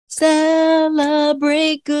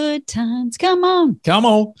Celebrate good times. Come on. Come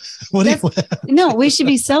on. What do you, No, we should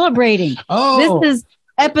be celebrating. oh, This is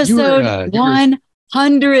episode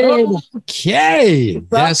 100. Okay.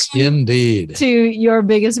 Yes, indeed. To your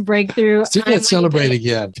biggest breakthrough. Still can't celebrate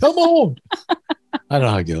again. Come on. I don't know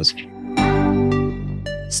how it goes.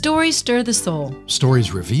 Stories stir the soul.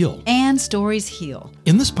 Stories reveal. And stories heal.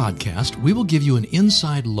 In this podcast, we will give you an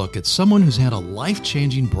inside look at someone who's had a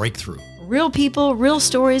life-changing breakthrough. Real people, real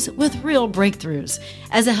stories with real breakthroughs.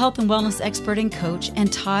 As a health and wellness expert and coach, and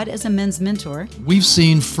Todd as a men's mentor, we've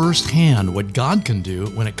seen firsthand what God can do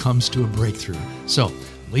when it comes to a breakthrough. So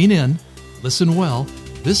lean in, listen well.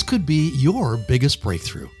 This could be your biggest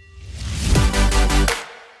breakthrough.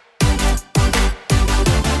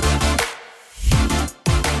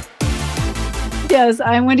 Yes,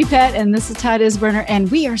 I'm Wendy Pett, and this is Todd Isberner,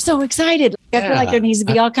 and we are so excited. I feel like there needs to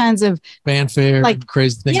be all kinds of fanfare, like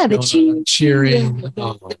crazy things. Yeah, the cheering, the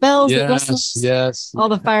bells, the whistles, yes, all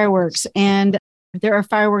the fireworks. And there are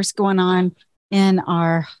fireworks going on in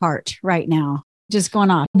our heart right now, just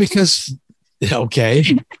going off. Because, okay,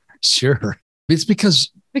 sure. It's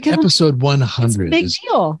because episode 100 is a big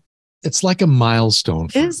deal. It's like a milestone.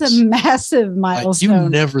 It is a massive milestone. You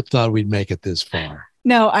never thought we'd make it this far.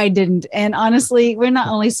 No, I didn't. And honestly, we're not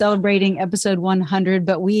only celebrating episode 100,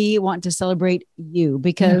 but we want to celebrate you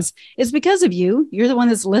because it's because of you. You're the one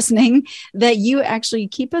that's listening, that you actually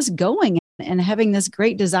keep us going and having this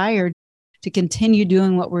great desire to continue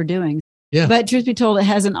doing what we're doing. Yeah. But truth be told, it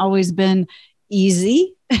hasn't always been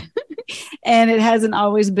easy and it hasn't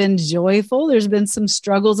always been joyful. There's been some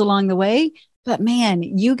struggles along the way, but man,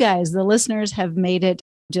 you guys, the listeners, have made it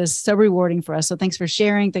just so rewarding for us. So thanks for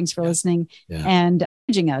sharing. Thanks for listening and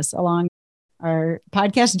encouraging us along our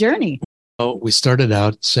podcast journey. Oh, we started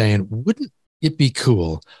out saying, wouldn't it be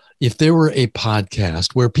cool if there were a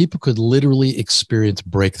podcast where people could literally experience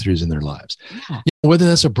breakthroughs in their lives? Yeah. Whether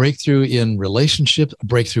that's a breakthrough in relationship, a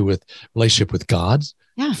breakthrough with relationship with God,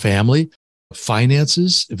 family,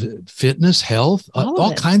 finances, fitness, health,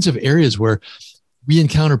 all kinds of areas where we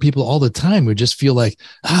encounter people all the time who just feel like,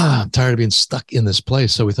 I'm tired of being stuck in this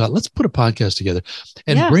place. So we thought, let's put a podcast together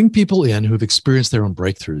and bring people in who've experienced their own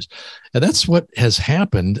breakthroughs. And that's what has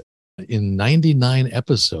happened in 99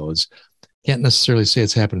 episodes. Can't necessarily say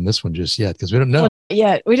it's happened in this one just yet because we don't know.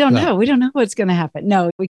 We don't know. We don't know what's going to happen.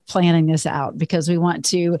 No, we're planning this out because we want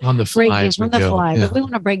to on the fly. But we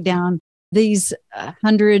want to break down these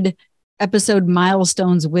 100 episode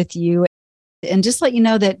milestones with you and just let you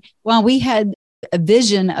know that while we had a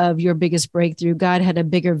vision of your biggest breakthrough, God had a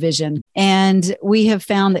bigger vision. And we have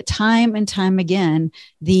found that time and time again,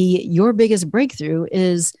 your biggest breakthrough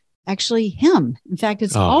is actually Him. In fact,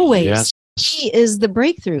 it's always He is the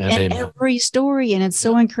breakthrough in every story. And it's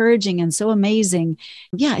so encouraging and so amazing.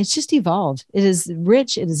 Yeah, it's just evolved. It is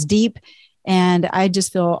rich. It is deep. And I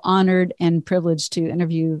just feel honored and privileged to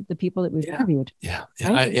interview the people that we've interviewed. Yeah.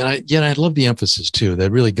 Right? I love the emphasis too,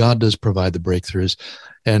 that really God does provide the breakthroughs.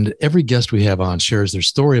 And every guest we have on shares their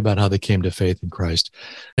story about how they came to faith in Christ.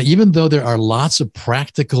 And even though there are lots of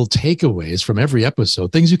practical takeaways from every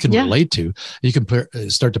episode, things you can relate to, you can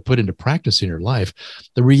start to put into practice in your life.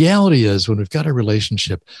 The reality is when we've got a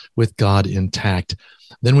relationship with God intact,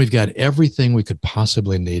 then we've got everything we could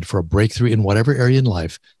possibly need for a breakthrough in whatever area in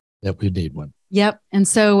life that we need one. Yep. And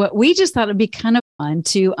so we just thought it'd be kind of fun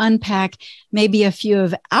to unpack maybe a few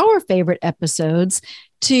of our favorite episodes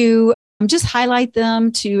to just highlight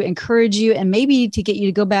them, to encourage you, and maybe to get you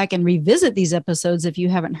to go back and revisit these episodes if you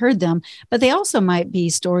haven't heard them. But they also might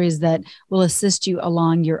be stories that will assist you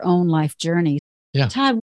along your own life journey. Yeah.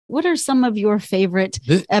 Todd, what are some of your favorite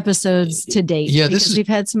episodes to date? Yeah, because we've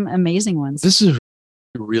had some amazing ones. This is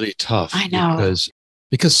really tough. I know.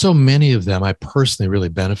 Because so many of them I personally really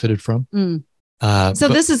benefited from. So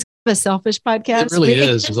this is a selfish podcast. It really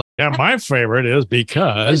is. My favorite is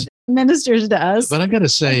because it ministers to us. But I got to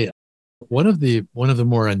say, one of the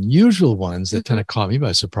more unusual ones that kind of caught me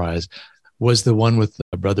by surprise was the one with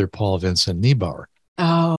Brother Paul Vincent Niebauer.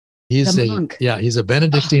 Oh, he's a monk. He's a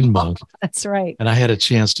Benedictine monk. That's right. And I had a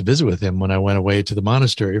chance to visit with him when I went away to the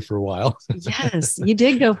monastery for a while. Yes, you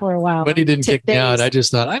did go for a while. But he didn't kick me out. I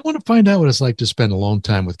just thought, I want to find out what it's like to spend alone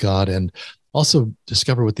time with God and also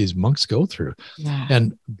discover what these monks go through. Yeah.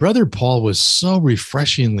 And Brother Paul was so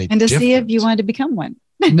refreshingly and to see if you wanted to become one.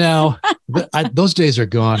 Now, those days are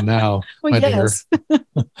gone now, well, yes.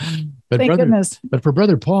 But Thank goodness. But for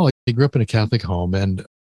Brother Paul, he grew up in a Catholic home and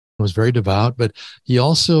was very devout, but he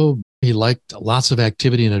liked lots of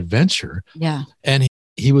activity and adventure. Yeah. And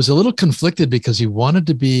he was a little conflicted because he wanted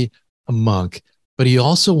to be a monk, but he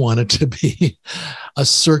also wanted to be a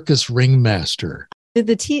circus ringmaster.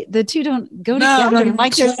 the two don't go No, together. not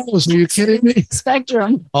Like there's close. Are you kidding me?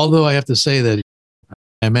 spectrum. Although I have to say that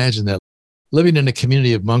I imagine that living in a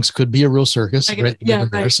community of monks could be a real circus.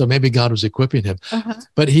 There. So maybe God was equipping him.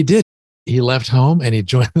 But he did. He left home and he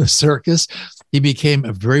joined the circus. He became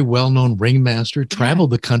a very well-known ringmaster,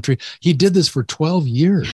 traveled the country. He did this for 12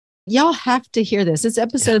 years. Y'all have to hear this. It's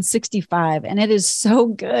episode 65, and it is so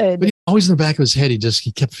good. But always in the back of his head,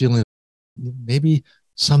 he kept feeling maybe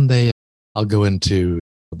someday I'll go into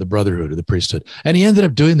the brotherhood or the priesthood. And he ended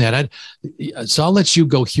up doing that. So I'll let you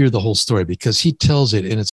go hear the whole story because he tells it,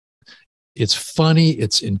 and it's funny,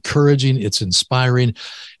 it's encouraging, it's inspiring,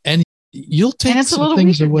 and you'll take some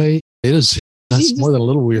things away. It is. That's more than a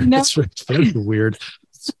little weird. It's very weird.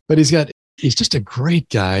 But he's just a great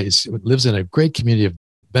guy. He lives in a great community of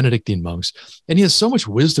Benedictine monks, and he has so much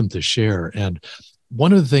wisdom to share. And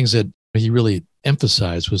one of the things that he really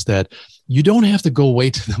emphasized was that you don't have to go away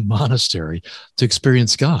to the monastery to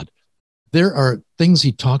experience God. There are things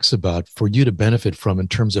he talks about for you to benefit from in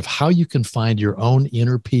terms of how you can find your own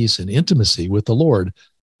inner peace and intimacy with the Lord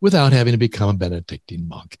without having to become a Benedictine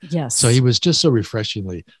monk. Yes. So he was just so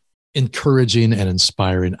refreshingly encouraging and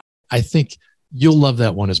inspiring. I think you'll love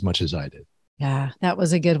that one as much as I did. Yeah, that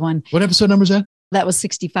was a good one. What episode number is that? That was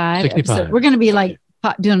 65. 65. We're going to be like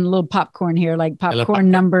doing a little popcorn here, like popcorn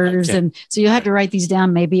numbers. Okay. And so you'll have to write these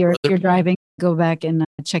down maybe, or if you're driving, go back and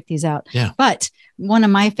check these out. Yeah. But one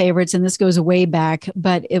of my favorites, and this goes way back,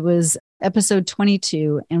 but it was episode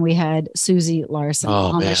 22, and we had Susie Larson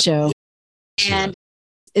on the show. Yeah. And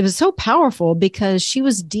it was so powerful because she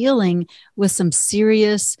was dealing with some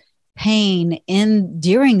serious pain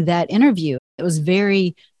during that interview. It was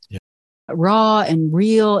very raw and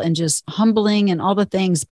real and just humbling and all the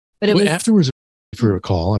things. But it was afterwards, if you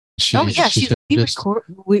recall,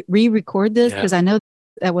 we re-record this because I know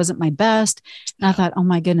that wasn't my best. And I thought, oh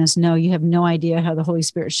my goodness, no, you have no idea how the Holy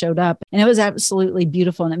Spirit showed up. And it was absolutely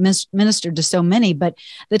beautiful, and it ministered to so many. But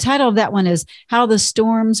the title of that one is How the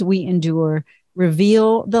Storms We Endure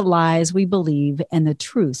Reveal the Lies We Believe and the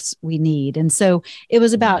Truths We Need. And so it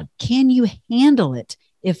was about, can you handle it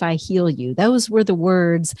if I heal you? Those were the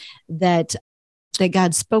words that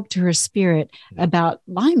God spoke to her spirit about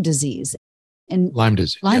Lyme disease. And Lyme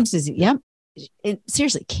disease. Yep.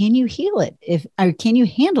 Seriously, can you heal it can you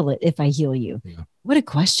handle it if I heal you? Yeah. What a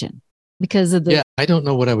question. Because of I don't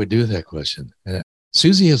know what I would do with that question.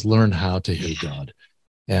 Susie has learned how to hear God,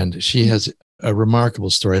 and she has a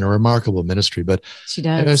remarkable story and a remarkable ministry. But she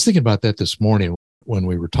does. I was thinking about that this morning when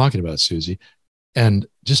we were talking about Susie, and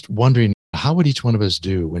just wondering, how would each one of us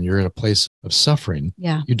do when you're in a place of suffering?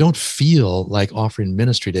 Yeah. You don't feel like offering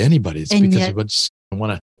ministry to anybody. It's because you just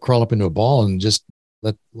want to crawl up into a ball and just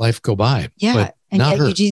let life go by. Yeah. But and not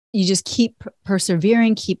her. You just keep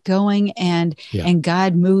persevering, keep going, and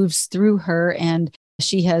God moves through her, and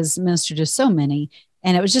she has ministered to so many.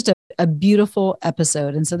 And it was just a beautiful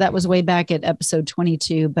episode. And so that was way back at episode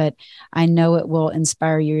 22, but I know it will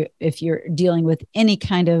inspire you if you're dealing with any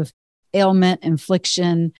kind of ailment,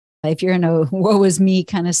 infliction. If you're in a woe is me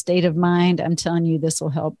kind of state of mind, I'm telling you, this will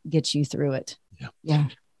help get you through it. Yeah.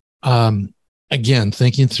 Again,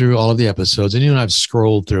 thinking through all of the episodes, and I've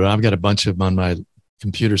scrolled through, I've got a bunch of them on my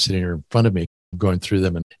computer sitting here in front of me, going through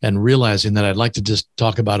them and realizing that I'd like to just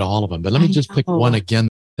talk about all of them. But let me just pick one again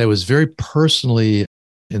that was very personally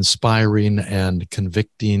inspiring and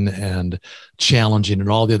convicting and challenging and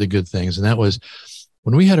all the other good things. And that was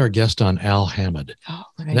when we had our guest on, Al Hammond.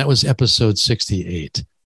 And that was episode 68.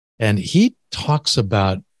 And he talks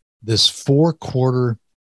about this 4-quarter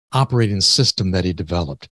operating system that he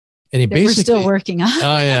developed. And he basically, we're still working on.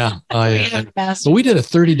 Oh yeah. But we did a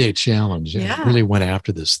 30-day challenge and really went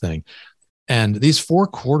after this thing. And these 4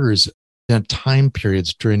 quarters and time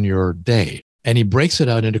periods during your day. And he breaks it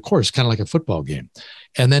out into quarters, kind of like a football game.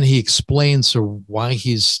 And then he explains why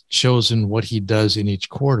he's chosen what he does in each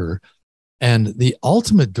quarter. And the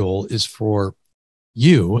ultimate goal is for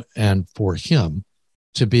you and for him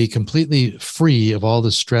to be completely free of all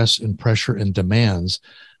the stress and pressure and demands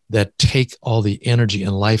that take all the energy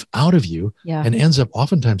and life out of you and ends up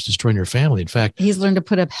oftentimes destroying your family. In fact, he's learned to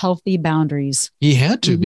put up healthy boundaries. He had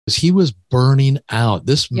to because he was burning out.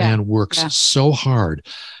 This man works so hard.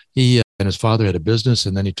 He and his father had a business,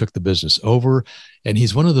 and then he took the business over. And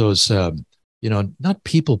he's one of those, not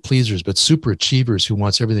people pleasers, but super achievers who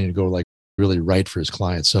wants everything to go like really right for his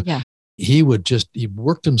clients. So he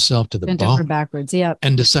worked himself to the bent bone over backwards,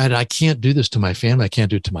 and decided, I can't do this to my family. I can't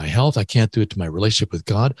do it to my health. I can't do it to my relationship with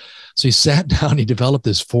God. So he sat down, he developed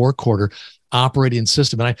this 4-quarter operating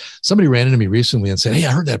system. And somebody ran into me recently and said, hey,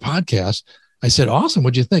 I heard that podcast. I said, awesome.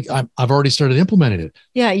 What'd you think? I've already started implementing it.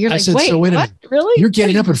 Yeah. You're I like, said, wait, so wait a what? minute. Really? You're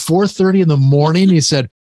getting up at 4:30 in the morning. He said,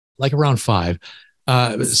 like around 5.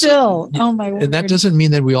 Still, oh my word. And that doesn't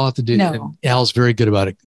mean that we all have to do. No. Al's very good about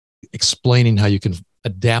it, explaining how you can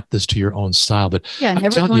adapt this to your own style. But yeah, and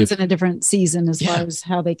everyone's in a different season as far as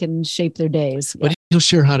how they can shape their days. But he'll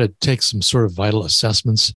share how to take some sort of vital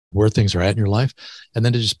assessments where things are at in your life, and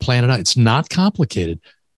then to just plan it out. It's not complicated,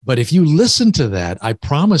 but if you listen to that, I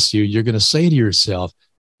promise you, you're going to say to yourself,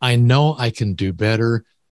 I know I can do better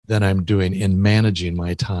than I'm doing in managing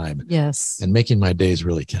my time. Yes. And making my days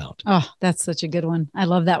really count. Oh, that's such a good one. I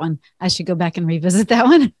love that one. I should go back and revisit that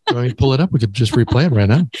one. Let me pull it up. We could just replay it right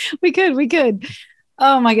now. We could.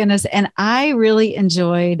 Oh my goodness. And I really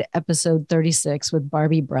enjoyed episode 36 with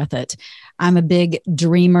Barbie Breathitt. I'm a big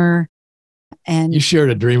dreamer. And you shared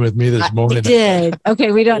a dream with me this morning. I did.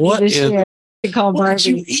 Okay. We don't need to share. Call Barbie. What did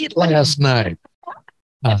you eat last night?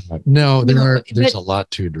 No, there's a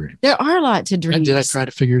lot to dreams. There are a lot to dreams. Did I try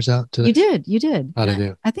to figure this out today? You did. How'd I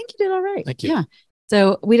do? I think you did all right. Thank you. Yeah.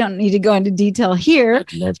 So we don't need to go into detail here.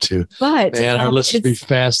 I'd love to. But man, our listeners be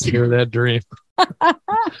fast to hear that dream. All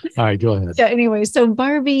right, go ahead. Yeah, anyway, so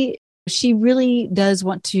Barbie, she really does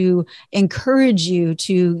want to encourage you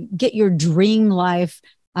to get your dream life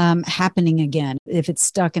happening again. If it's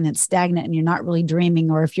stuck and it's stagnant and you're not really dreaming,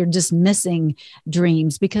 or if you're just missing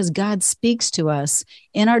dreams, because God speaks to us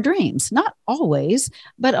in our dreams, not always,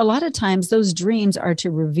 but a lot of times those dreams are to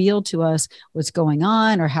reveal to us what's going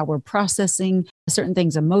on or how we're processing certain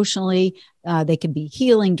things emotionally. They could be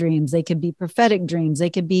healing dreams. They could be prophetic dreams. They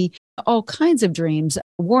could be all kinds of dreams,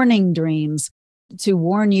 warning dreams to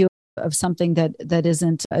warn you of something that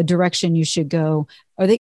isn't a direction you should go. Or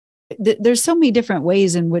there's so many different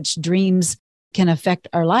ways in which dreams can affect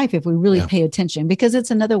our life if we really pay attention, because it's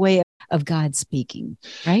another way of God speaking,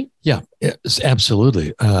 right? Yeah,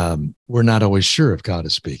 absolutely. We're not always sure if God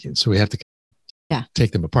is speaking, so we have to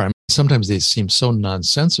take them apart. I mean, sometimes they seem so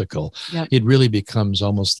nonsensical. Yep. It really becomes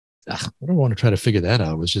almost, I don't want to try to figure that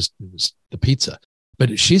out. It was the pizza.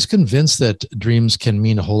 But she's convinced that dreams can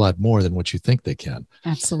mean a whole lot more than what you think they can.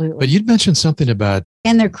 Absolutely. But you'd mentioned something about...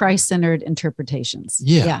 And they're Christ-centered interpretations.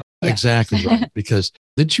 Yeah. Exactly right. Because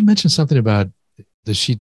did you mention something about that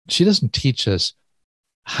she doesn't teach us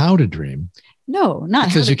how to dream? No, not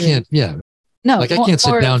because you can't. Yeah. No. Like I can't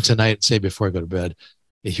sit down tonight and say before I go to bed,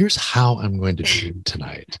 here's how I'm going to dream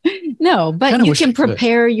tonight. No, but you can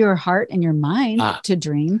prepare your heart and your mind to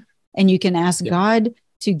dream, and you can ask God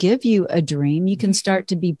to give you a dream. You can start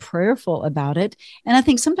to be prayerful about it. And I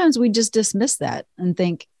think sometimes we just dismiss that and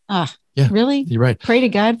think, really? You're right. Pray to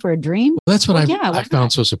God for a dream? Well, that's what I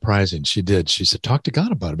found so surprising. She said, talk to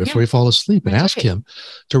God about it before you fall asleep and ask him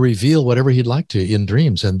to reveal whatever he'd like to in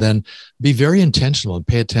dreams, and then be very intentional and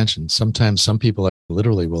pay attention. Sometimes some people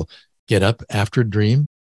literally will get up after a dream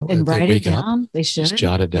and write it down. They should just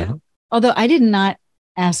jot it down. Yeah. Although I did not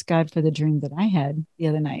ask God for the dream that I had the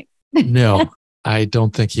other night. No. I don't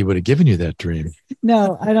think he would have given you that dream.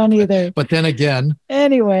 No, I don't either. But then again,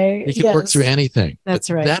 anyway, he can work through anything. That's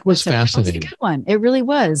right. That was fascinating. That was a good one. It really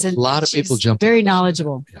was. And a lot of people jumped. Very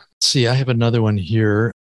knowledgeable. Yeah. See, I have another one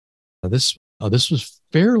here. This was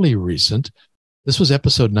fairly recent. This was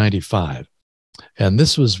episode 95. And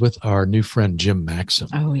this was with our new friend, Jim Maxim.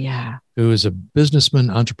 Oh, yeah. Who is a businessman,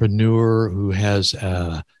 entrepreneur, who has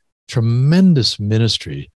a tremendous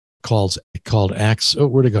ministry called Acts. Oh,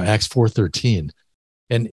 where'd it go? Acts 4:13.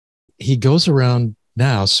 And he goes around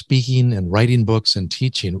now speaking and writing books and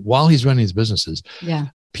teaching while he's running his businesses. Yeah.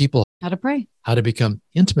 People how to pray, how to become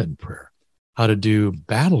intimate in prayer, how to do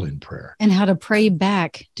battle in prayer, and how to pray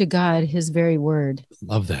back to God, his very word.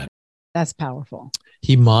 Love that. That's powerful.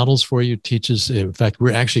 He models for you, teaches. In fact,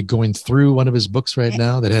 we're actually going through one of his books right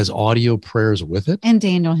now that has audio prayers with it. And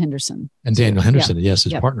Daniel Henderson. Yes,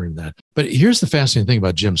 is partner in that. But here's the fascinating thing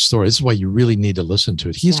about Jim's story. This is why you really need to listen to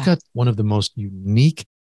it. He's got one of the most unique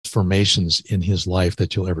formations in his life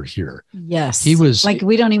that you'll ever hear. Yes. He was like,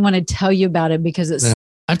 we don't even want to tell you about it because it's I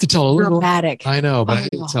have to tell a little dramatic. I know, but I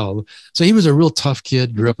can tell. So he was a real tough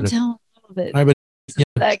kid, grew up in all of it. Right, but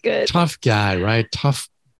that good. Tough guy, right? Tough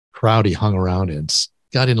crowd he hung around in,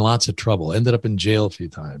 got in lots of trouble, ended up in jail a few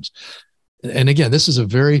times. And again, this is a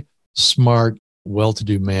very smart,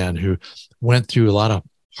 well-to-do man who went through a lot of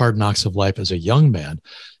hard knocks of life as a young man,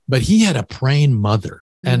 but he had a praying mother,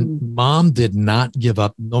 and mom did not give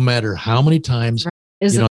up no matter how many times,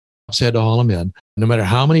 said to haul him in, no matter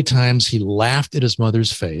how many times he laughed at his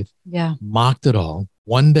mother's faith, mocked it all.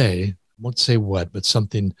 One day, I won't say what, but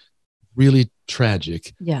something really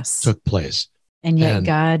tragic took place. And yet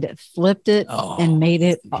God flipped it and made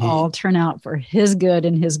it all turn out for his good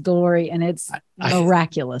and his glory. And it's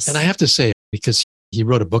miraculous. And I have to say, because he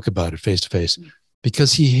wrote a book about it face to face,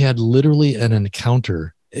 because he had literally an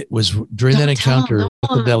encounter. It was during that encounter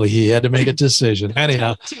with the belly, he had to make a decision.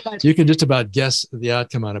 Anyhow, you can just about guess the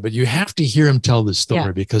outcome on it, but you have to hear him tell the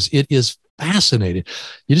story because it is fascinating.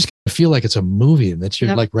 You just feel like it's a movie and that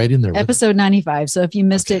you're like right in there. Episode 95. So if you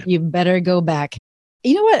missed it, you better go back.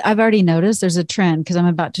 You know what? I've already noticed there's a trend because I'm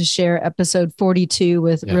about to share episode 42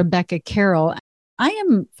 with Rebecca Carroll. I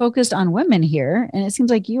am focused on women here, and it seems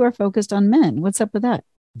like you are focused on men. What's up with that?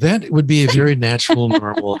 That would be a very natural,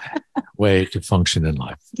 normal way to function in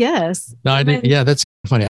life. Yes. No, that's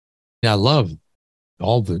funny. I love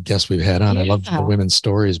all the guests we've had on. I love the women's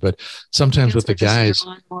stories, but sometimes with the guys,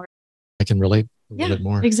 I can relate a little bit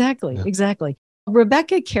more. Exactly.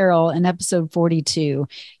 Rebecca Carroll in episode 42,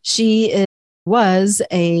 she was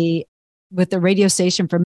with the radio station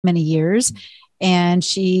for many years. And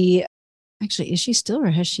she actually, is she still,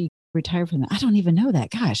 or has she retired from that? I don't even know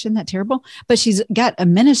that. Gosh, isn't that terrible? But she's got a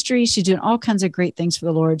ministry. She's doing all kinds of great things for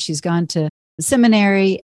the Lord. She's gone to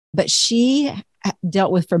seminary, but she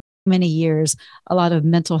dealt with for many years a lot of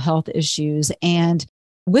mental health issues. And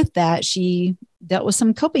with that, she dealt with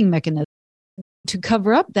some coping mechanisms to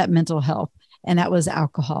cover up that mental health. And that was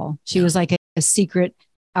alcohol. She was like a secret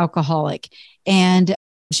alcoholic, and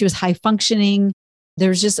she was high functioning.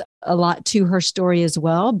 There's just a lot to her story as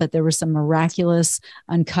well, but there were some miraculous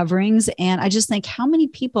uncoverings. And I just think how many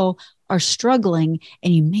people are struggling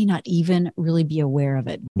and you may not even really be aware of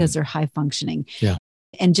it because they're high functioning. Yeah.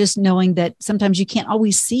 And just knowing that sometimes you can't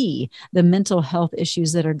always see the mental health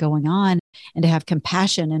issues that are going on, and to have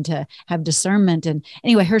compassion and to have discernment. And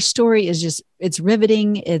anyway, her story is just, it's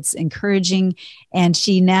riveting. It's encouraging. And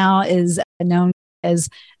she now is known as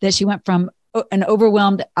that she went from an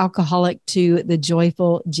overwhelmed alcoholic to the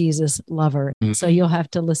joyful Jesus lover. Mm-hmm. So you'll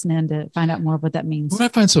have to listen in to find out more of what that means. What I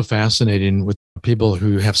find so fascinating with people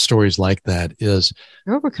who have stories like that is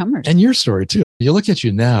they're overcomers. And your story too. You look at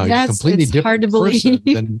you now, you're a completely different person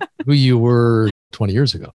than who you were 20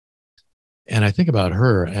 years ago. And I think about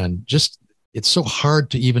her, and just, it's so hard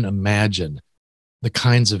to even imagine the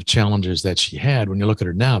kinds of challenges that she had when you look at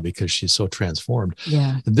her now, because she's so transformed.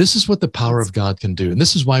 Yeah. And this is what the power of God can do. And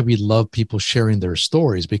this is why we love people sharing their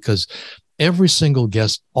stories, because every single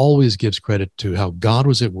guest always gives credit to how God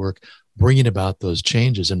was at work bringing about those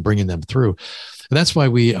changes and bringing them through. And that's why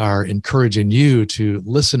we are encouraging you to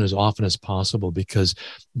listen as often as possible, because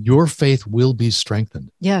your faith will be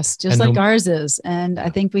strengthened. Yes, just like ours is. And I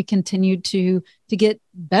think we continue to get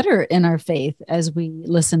better in our faith as we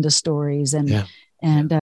listen to stories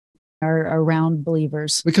and are around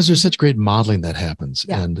believers. Because there's such great modeling that happens.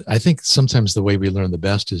 Yeah. And I think sometimes the way we learn the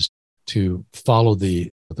best is to follow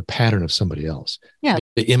the pattern of somebody else. Yeah.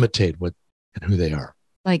 To imitate what and who they are.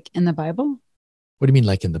 Like in the Bible? What do you mean,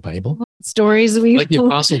 like in the Bible? Stories like the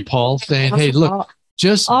Apostle Paul saying, hey, look,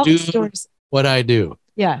 just do what I do.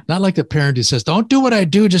 Yeah. Not like the parent who says, don't do what I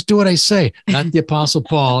do, just do what I say. Not the Apostle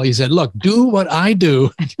Paul. He said, look, do what I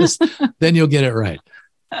do, then you'll get it right.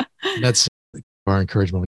 That's our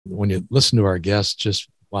encouragement. When you listen to our guests, just,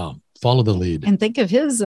 wow, follow the lead. And think of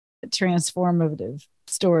his transformative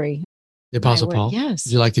story. The Apostle Paul? Yes.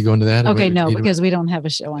 Would you like to go into that? Okay, no, because we don't have a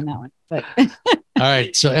show on that one. But all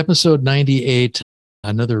right. So episode 98,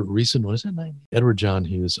 another recent one. Is that 90? Edward John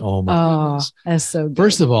Hughes. Oh, my goodness. That's so good.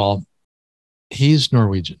 First of all, he's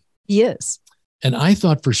Norwegian. He is. And I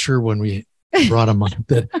thought for sure when we brought him on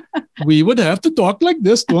that we would have to talk like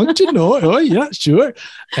this, don't you know? Oh, yeah, sure.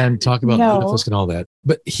 And talk about Lutefisk and all that.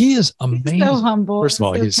 But he is amazing. He's so humble. First of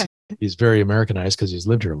all, he's very Americanized because he's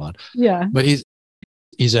lived here a lot. Yeah. But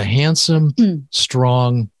he's a handsome,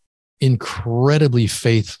 strong, incredibly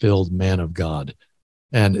faith-filled man of God.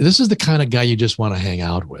 And this is the kind of guy you just want to hang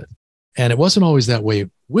out with. And it wasn't always that way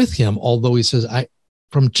with him, although he says,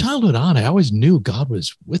 from childhood on, I always knew God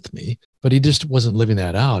was with me, but he just wasn't living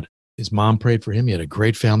that out. His mom prayed for him. He had a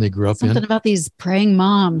great family he grew up in. Something about these praying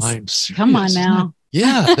moms. I'm serious. Come on now.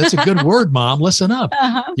 Yeah, that's a good word, Mom. Listen up.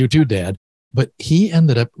 Uh-huh. You too, Dad. But he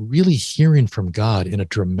ended up really hearing from God in a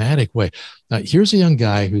dramatic way. Now, here's a young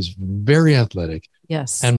guy who's very athletic.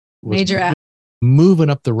 Yes. And was moving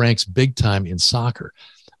up the ranks big time in soccer.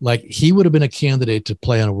 Like he would have been a candidate to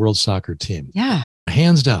play on a world soccer team. Yeah.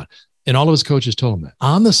 Hands down. And all of his coaches told him that.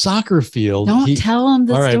 On the soccer field. Don't tell him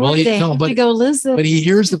the story. Well, they have to go listen. But he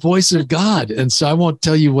hears the voice of God. And so I won't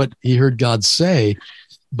tell you what he heard God say,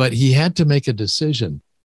 but he had to make a decision.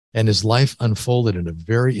 And his life unfolded in a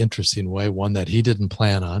very interesting way, one that he didn't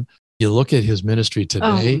plan on. You look at his ministry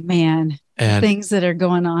today. Oh, man. And things that are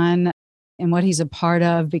going on and what he's a part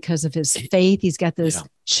of because of his faith. He's got this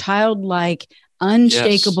childlike,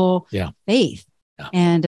 unshakable faith. Yeah.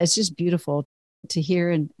 And it's just beautiful. to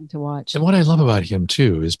hear and to watch. And what I love about him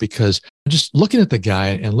too is because just looking at the guy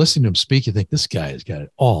and listening to him speak, you think this guy has got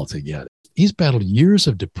it all together. He's battled years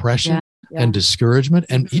of depression and discouragement,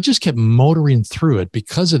 and he just kept motoring through it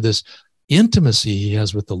because of this intimacy he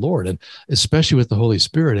has with the Lord, and especially with the Holy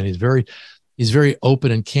Spirit. And he's very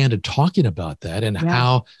open and candid talking about that, and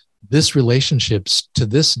how this relationship to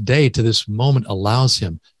this day, to this moment, allows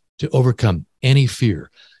him to overcome any fear.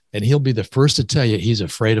 And he'll be the first to tell you he's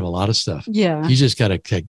afraid of a lot of stuff. Yeah. You just got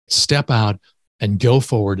to step out and go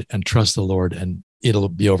forward and trust the Lord, and it'll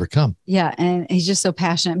be overcome. Yeah. And he's just so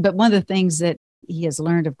passionate. But one of the things that he has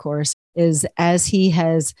learned, of course, is as he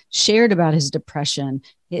has shared about his depression,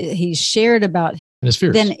 he's shared about his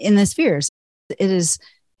fears. Then in his fears,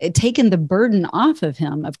 it taken the burden off of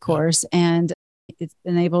him, of course, and he's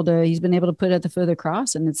been able to put it at the foot of the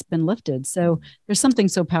cross, and it's been lifted. So there's something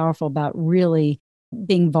so powerful about really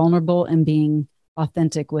being vulnerable and being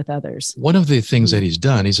authentic with others. One of the things that he's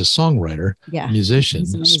done, he's a songwriter, musician,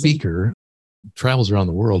 speaker, travels around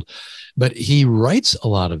the world, but he writes a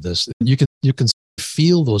lot of this. You can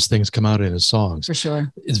feel those things come out in his songs. For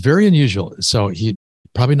sure. It's very unusual. So he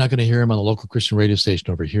probably not going to hear him on a local Christian radio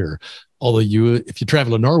station over here. Although if you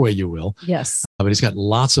travel to Norway, you will. Yes. But he's got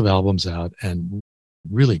lots of albums out and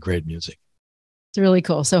really great music. It's really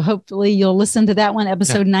cool. So hopefully you'll listen to that one,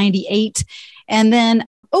 episode 98. And then,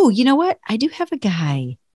 you know what? I do have a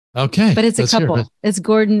guy. Okay. But it's a couple. It's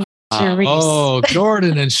Gordon and Cherise. Oh,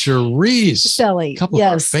 Gordon and Cherise. Shelly. A couple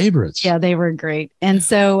of our favorites. Yeah, they were great. And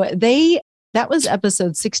so that was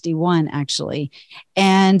episode 61, actually.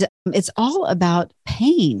 And it's all about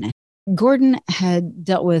pain. Gordon had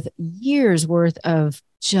dealt with years worth of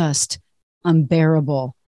just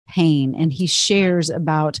unbearable pain. And he shares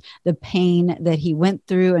about the pain that he went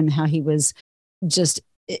through and how he was just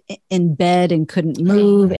in bed and couldn't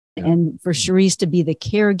move. And for Cherise to be the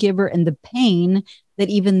caregiver and the pain that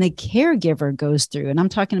even the caregiver goes through. And I'm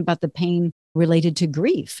talking about the pain related to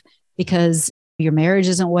grief, because your marriage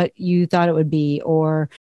isn't what you thought it would be, or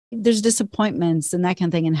there's disappointments and that kind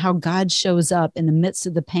of thing, and how God shows up in the midst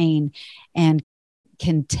of the pain and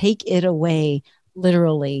can take it away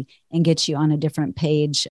literally and get you on a different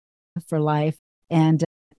page for life, and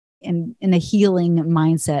in a healing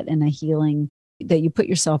mindset and a healing that you put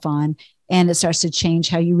yourself on, and it starts to change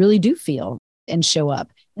how you really do feel and show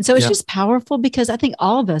up. And so it's just powerful, because I think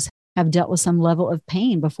all of us have dealt with some level of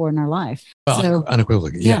pain before in our life. Well,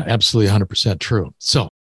 unequivocally. Yeah, absolutely. 100% true. So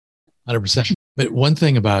 100%. But one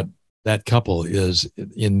thing about that couple is,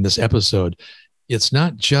 in this episode, it's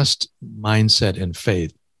not just mindset and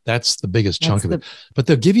faith. That's the biggest chunk of it. But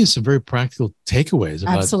they'll give you some very practical takeaways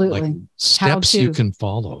about like steps you can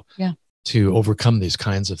follow to overcome these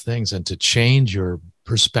kinds of things and to change your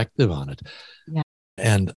perspective on it. Yeah.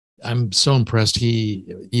 And I'm so impressed. He,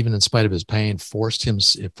 even in spite of his pain, forced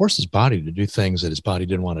his body to do things that his body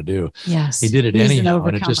didn't want to do. Yes. He did it anyhow.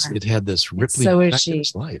 And it had this rippling effect in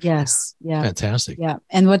his life. Yes. Yeah. Fantastic. Yeah.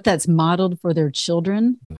 And what that's modeled for their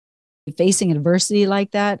children, facing adversity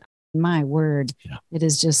like that, my word, it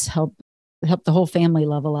has just helped the whole family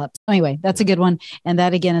level up. Anyway, that's a good one. And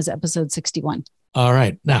that again is episode 61. All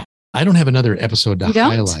right. Now, I don't have another episode to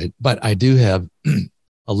highlight, but I do have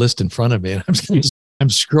a list in front of me, and I'm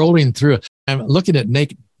scrolling through it. I'm looking at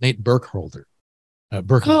Nate Burkholder.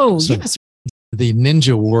 Yes. The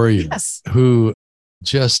Ninja Warrior, who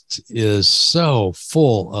just is so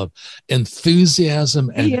full of enthusiasm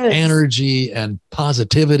and energy and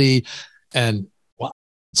positivity, and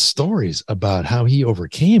stories about how he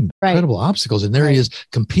overcame incredible obstacles. And there he is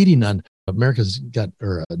competing on America's Got,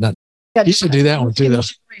 or not. You should do that one too, though.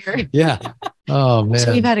 Yeah. Oh man.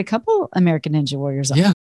 So we've had a couple American Ninja Warriors on.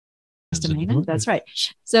 Yeah. That's right.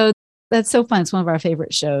 So that's so fun. It's one of our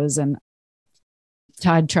favorite shows, and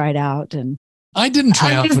Todd tried out, and I didn't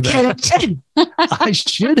try out for that. I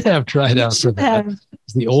should have tried out for that.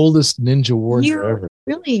 It's the oldest Ninja Warrior ever.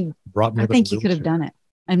 Really brought me. I think you could have done it.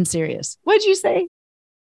 I'm serious. What'd you say?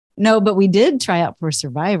 No, but we did try out for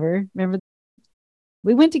Survivor. Remember?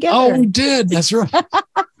 We went together. Oh, we did. That's right.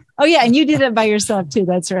 Oh, yeah. And you did it by yourself, too.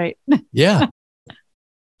 That's right. Yeah.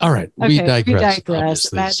 All right. Okay, we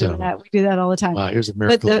digress. Imagine that. We do that all the time. Wow, here's a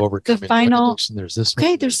miracle of overcoming. The final. There's this one.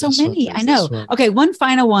 Okay, there's so many. I know. Okay, one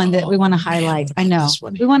final one that we want to highlight. I know.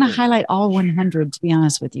 We want to highlight all 100, to be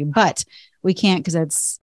honest with you, but we can't because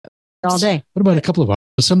that's all day. What about a couple of ours?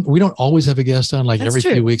 We don't always have a guest on, like every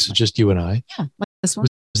few weeks. It's just you and I. Yeah, like this one.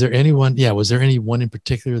 Was there anyone? Yeah, was there any one in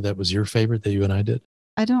particular that was your favorite that you and I did?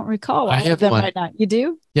 I don't recall. I have them right now. You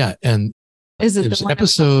do? Yeah, and is it the one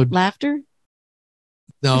episode laughter?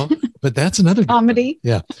 No, but that's another comedy.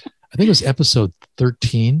 Yeah, I think it was episode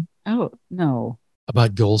 13. Oh no,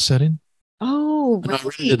 about goal setting. Oh Oh, I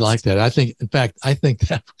really did like that. I think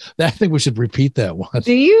we should repeat that one.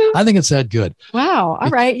 Do you? I think it's that good. Wow. All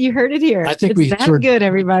right. You heard it here. I think it's that good,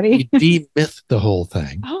 everybody. We de-myth the whole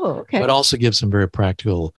thing. Oh, okay. But also give some very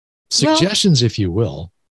practical suggestions, if you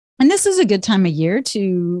will. And this is a good time of year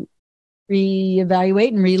to reevaluate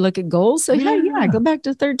and relook at goals. So yeah, go back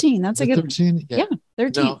to 13. That's a good 13. Yeah,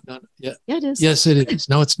 13. No, yeah, it is. Yes, it is.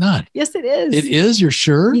 No, it's not. Yes, it is. It is. You're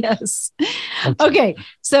sure? Yes. Okay.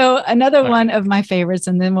 So another one of my favorites,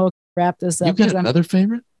 and then we'll wrap this up. You've got another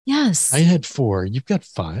favorite? Yes. I had 4. You've got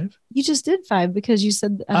 5. You just did 5 because you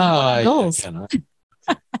said goals.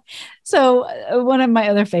 So one of my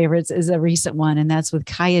other favorites is a recent one, and that's with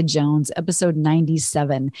Kaya Jones, episode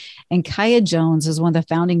 97. And Kaya Jones is one of the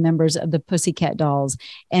founding members of the Pussycat Dolls.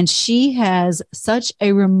 And she has such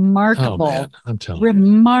a remarkable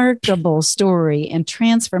story and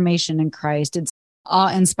transformation in Christ. It's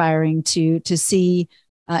awe-inspiring to see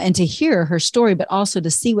and to hear her story, but also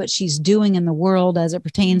to see what she's doing in the world as it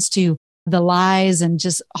pertains to the lies and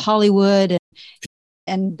just Hollywood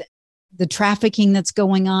and the trafficking that's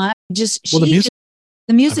going on. The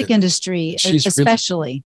music industry,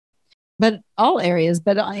 especially, but all areas,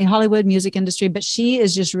 but Hollywood music industry. But she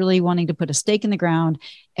is just really wanting to put a stake in the ground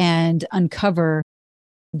and uncover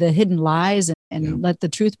the hidden lies and let the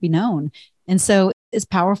truth be known. And so it's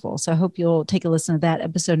powerful. So I hope you'll take a listen to that,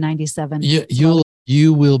 episode 97.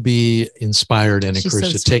 You will be inspired and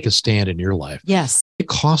encouraged to take a stand in your life. Yes. It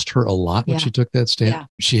cost her a lot when she took that stand. Yeah.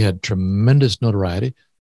 She had tremendous notoriety.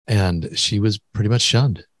 And she was pretty much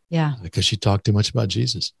shunned. Yeah. Because she talked too much about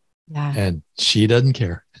Jesus. Yeah. And she doesn't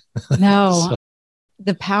care. No.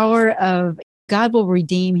 The power of God will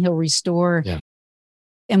redeem, he'll restore. Yeah.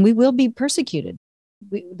 And we will be persecuted.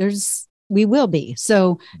 We will be.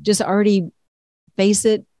 So just already face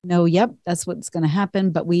it. No, that's what's going to happen.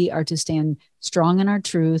 But we are to stand strong in our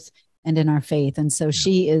truth and in our faith. And so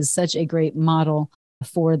she is such a great model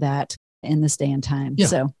for that in this day and time. Yeah.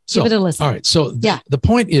 So give it a listen. All right. So the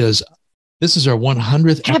point is, this is our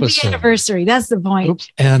 100th episode. Happy anniversary. That's the point. Oops.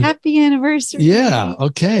 And happy anniversary. Yeah.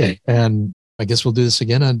 Okay. And I guess we'll do this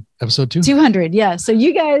again on episode 200. 200. Yeah. So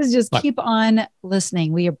you guys just keep on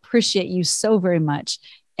listening. We appreciate you so very much.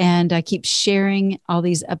 And I keep sharing all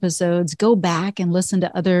these episodes. Go back and listen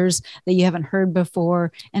to others that you haven't heard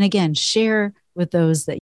before. And again, share with those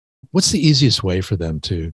that. What's the easiest way for them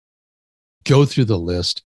to go through the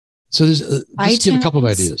list? So there's just give a couple of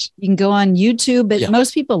ideas. You can go on YouTube, but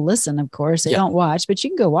most people listen, of course. They don't watch, but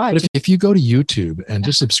you can go watch. But if you go to YouTube and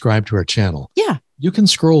just subscribe to our channel, you can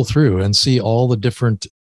scroll through and see all the different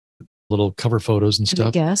little cover photos and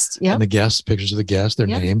stuff. The guests, and the guests, pictures of the guests, their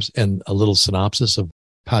names, and a little synopsis of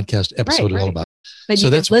podcast episode is all about. But so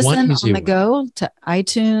that's listen one easy on the go to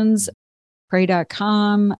iTunes,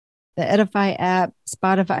 pray.com, the Edify app,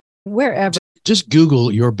 Spotify, wherever. Just Google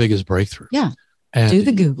Your Biggest Breakthrough. Yeah. And do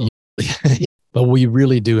the Google. But we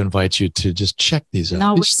really do invite you to just check these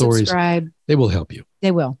out. These stories, subscribe. They will help you.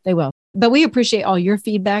 They will. But we appreciate all your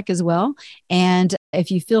feedback as well. And if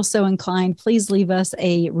you feel so inclined, please leave us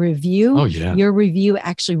a review. Oh, yeah. Your review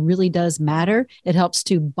actually really does matter. It helps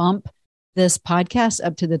to bump this podcast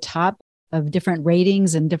up to the top of different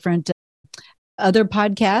ratings and different other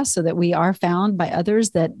podcasts so that we are found by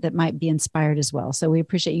others that might be inspired as well. So we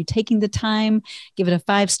appreciate you taking the time, give it a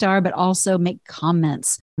 5-star, but also make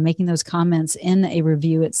comments. Making those comments in a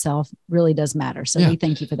review itself really does matter. So we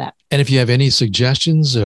thank you for that. And if you have any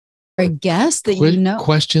suggestions or guests that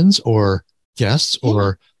questions or guests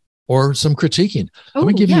or some critiquing, I'm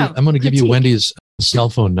going to give you Wendy's cell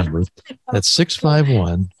phone number. That's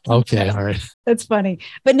 651. Okay. All right. That's funny.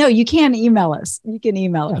 But no, you can email us.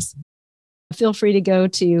 us. Feel free to go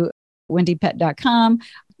to wendypet.com.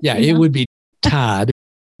 Yeah, it would be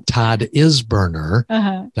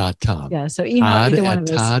toddisburner.com. Yeah, so email either one of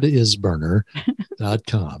us.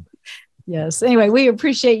 toddisburner.com. Yes. Anyway, we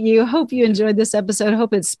appreciate you. Hope you enjoyed this episode.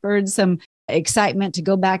 Hope it spurred some excitement to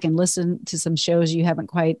go back and listen to some shows you haven't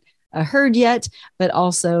quite heard yet, but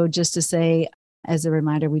also just to say, as a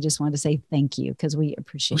reminder, we just wanted to say thank you because we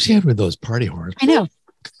appreciate it. What's happening with those party horns? I know.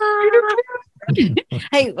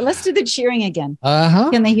 Hey, let's do the cheering again.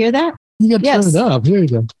 Can they hear that? You got to turn it up. Here you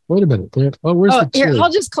go. Wait a minute. Where's the cheer? Here,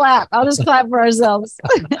 I'll just clap for ourselves.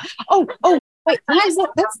 Wait, that's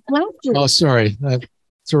laughter. Oh, sorry. That's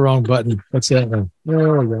the wrong button. What's that one?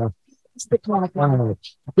 There we go. It's the clap.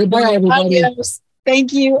 Goodbye, everybody. Adios.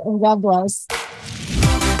 Thank you, and God bless.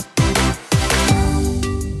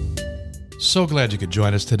 So glad you could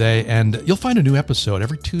join us today, and you'll find a new episode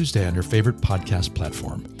every Tuesday on your favorite podcast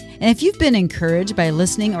platform. And if you've been encouraged by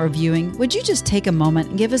listening or viewing, would you just take a moment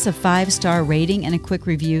and give us a 5-star rating and a quick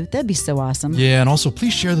review? That'd be so awesome. Yeah, and also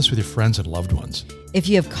please share this with your friends and loved ones. If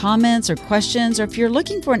you have comments or questions, or if you're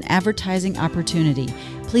looking for an advertising opportunity,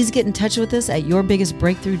 please get in touch with us at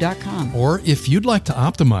yourbiggestbreakthrough.com. Or if you'd like to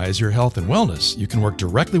optimize your health and wellness, you can work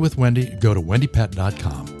directly with Wendy. Go to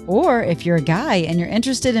wendypet.com. Or if you're a guy and you're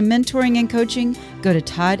interested in mentoring and coaching, go to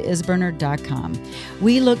toddisburner.com.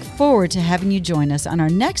 We look forward to having you join us on our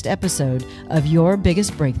next episode of Your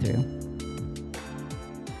Biggest Breakthrough.